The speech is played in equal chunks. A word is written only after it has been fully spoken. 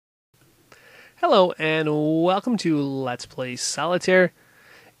Hello and welcome to Let's Play Solitaire.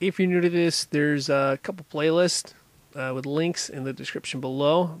 If you're new to this, there's a couple playlists with links in the description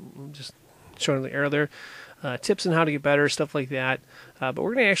below. I'm just showing the arrow there. Tips on how to get better, stuff like that. But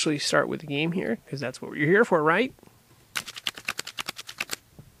we're going to actually start with the game here, because that's what you're here for, right?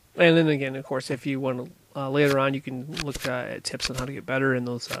 And then again, of course, if you want to later on, you can look at tips on how to get better, and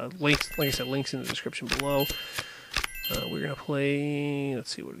those links, like I said, links in the description below. We're going to play, let's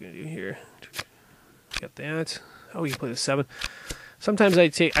see what we're going to do here. Got that. Oh, you can play the 7. Sometimes I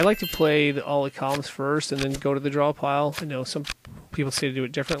like to play all the columns first and then go to the draw pile. I know some people say to do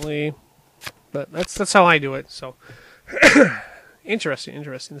it differently, but that's how I do it. So interesting.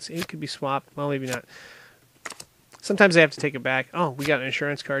 This 8 could be swapped. Well, maybe not. Sometimes I have to take it back. Oh, we got an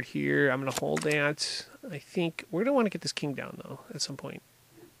insurance card here. I'm going to hold that. I think we're going to want to get this king down, though, at some point.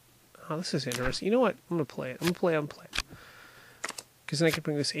 Oh, this is interesting. You know what? I'm going to play it. I'm going to play it. Because then I can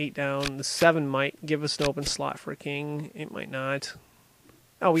bring this 8 down. The 7 might give us an open slot for a king. It might not.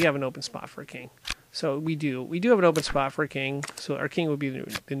 Oh, we have an open spot for a king. So we do. We do have an open spot for a king. So our king would be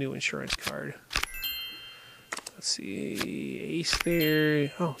the new insurance card. Let's see. Ace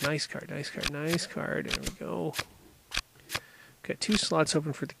there. Oh, nice card. There we go. Got 2 slots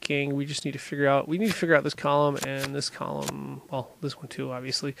open for the king. We just need to figure out. We need to figure out this column and this column. Well, this one too,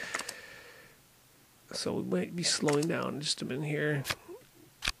 obviously. So we might be slowing down just a minute here.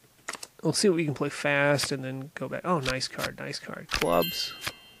 We'll see what we can play fast and then go back. Oh, nice card. Clubs.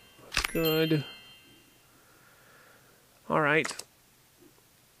 That's good. All right.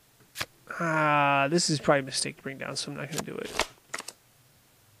 This is probably a mistake to bring down, so I'm not going to do it.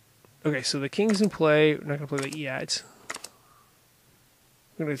 Okay, so the king's in play. We're not going to play that yet.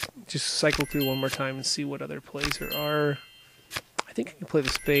 I'm going to just cycle through one more time and see what other plays there are. I think I can play the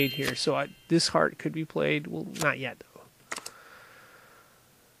spade here, so this heart could be played. Well, not yet,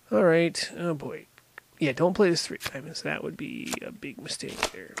 though. All right. Oh, boy. Yeah, don't play this 3 diamonds. That would be a big mistake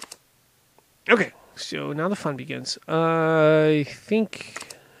there. Okay, so now the fun begins. I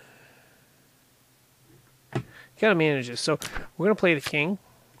think... Gotta manage this. So we're going to play the king.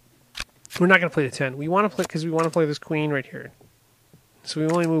 We're not going to play the 10. We want to play, because we want to play this queen right here. So we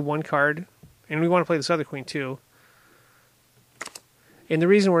only move 1 card. And we want to play this other queen, too. And the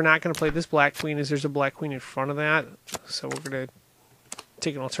reason we're not going to play this black queen is there's a black queen in front of that. So we're going to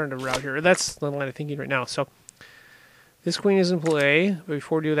take an alternative route here. That's the line of thinking right now. So this queen is in play. But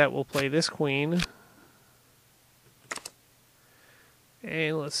before we do that, we'll play this queen.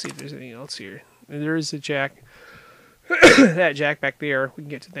 And let's see if there's anything else here. There is a jack. That jack back there. We can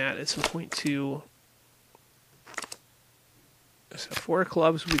get to that at some point, too. So 4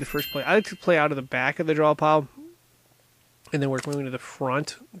 clubs would be the first play. I like to play out of the back of the draw pile. And then we're moving to the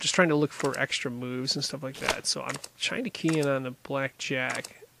front. I'm just trying to look for extra moves and stuff like that. So I'm trying to key in on the black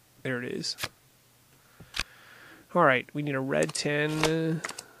jack. There it is. All right, we need a red 10.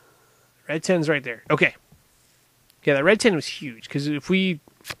 Red 10's right there. Okay. Yeah, that red 10 was huge. Because if we...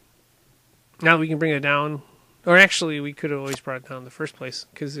 Now we can bring it down. Or actually, we could have always brought it down in the first place.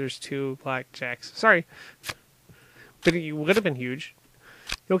 Because there's 2 black jacks. Sorry. But it would have been huge.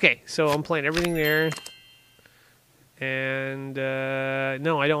 Okay, so I'm playing everything there. And,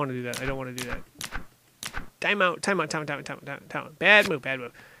 no, I don't want to do that. Time out. Bad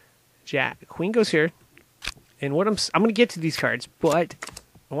move. Jack. Queen goes here. And what I'm going to get to these cards, but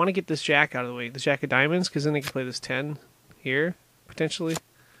I want to get this jack out of the way. The jack of diamonds, because then they can play this 10 here, potentially.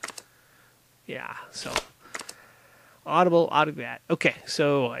 Yeah, so. Audible out of that. Okay,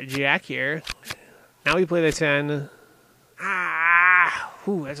 so jack here. Now we play the 10.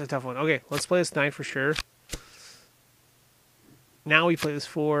 Ooh, that's a tough one. Okay, let's play this 9 for sure. Now we play this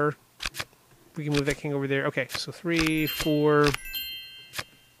 4. We can move that king over there. Okay, so 3, 4,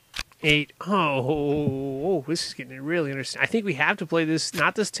 8. Oh, this is getting really interesting. I think we have to play this,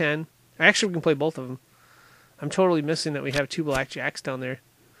 not this 10. Actually, we can play both of them. I'm totally missing that we have 2 black jacks down there.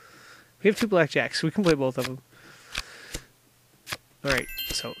 We have 2 black jacks, so we can play both of them. All right,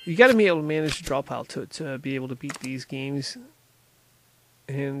 so you got to be able to manage the draw pile to be able to beat these games.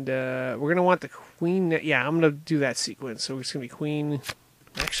 And we're going to want the queen. Yeah, I'm going to do that sequence. So it's going to be queen.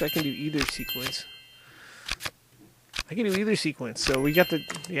 Actually, I can do either sequence. So we got the,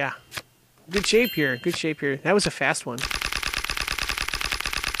 yeah. Good shape here. That was a fast one.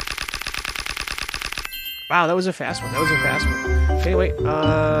 Wow, that was a fast one. Anyway,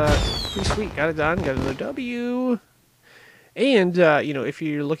 pretty sweet. Got it done. Got another W. And, if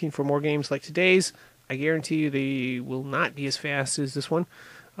you're looking for more games like today's, I guarantee you they will not be as fast as this one.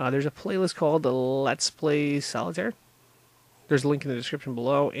 There's a playlist called Let's Play Solitaire. There's a link in the description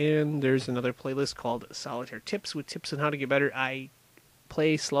below, and there's another playlist called Solitaire Tips with tips on how to get better. I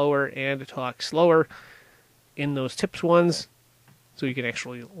play slower and talk slower in those tips ones, so you can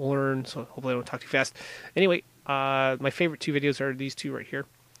actually learn. So hopefully I don't talk too fast. Anyway, my favorite 2 videos are these 2 right here.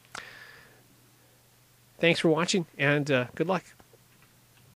 Thanks for watching, and good luck.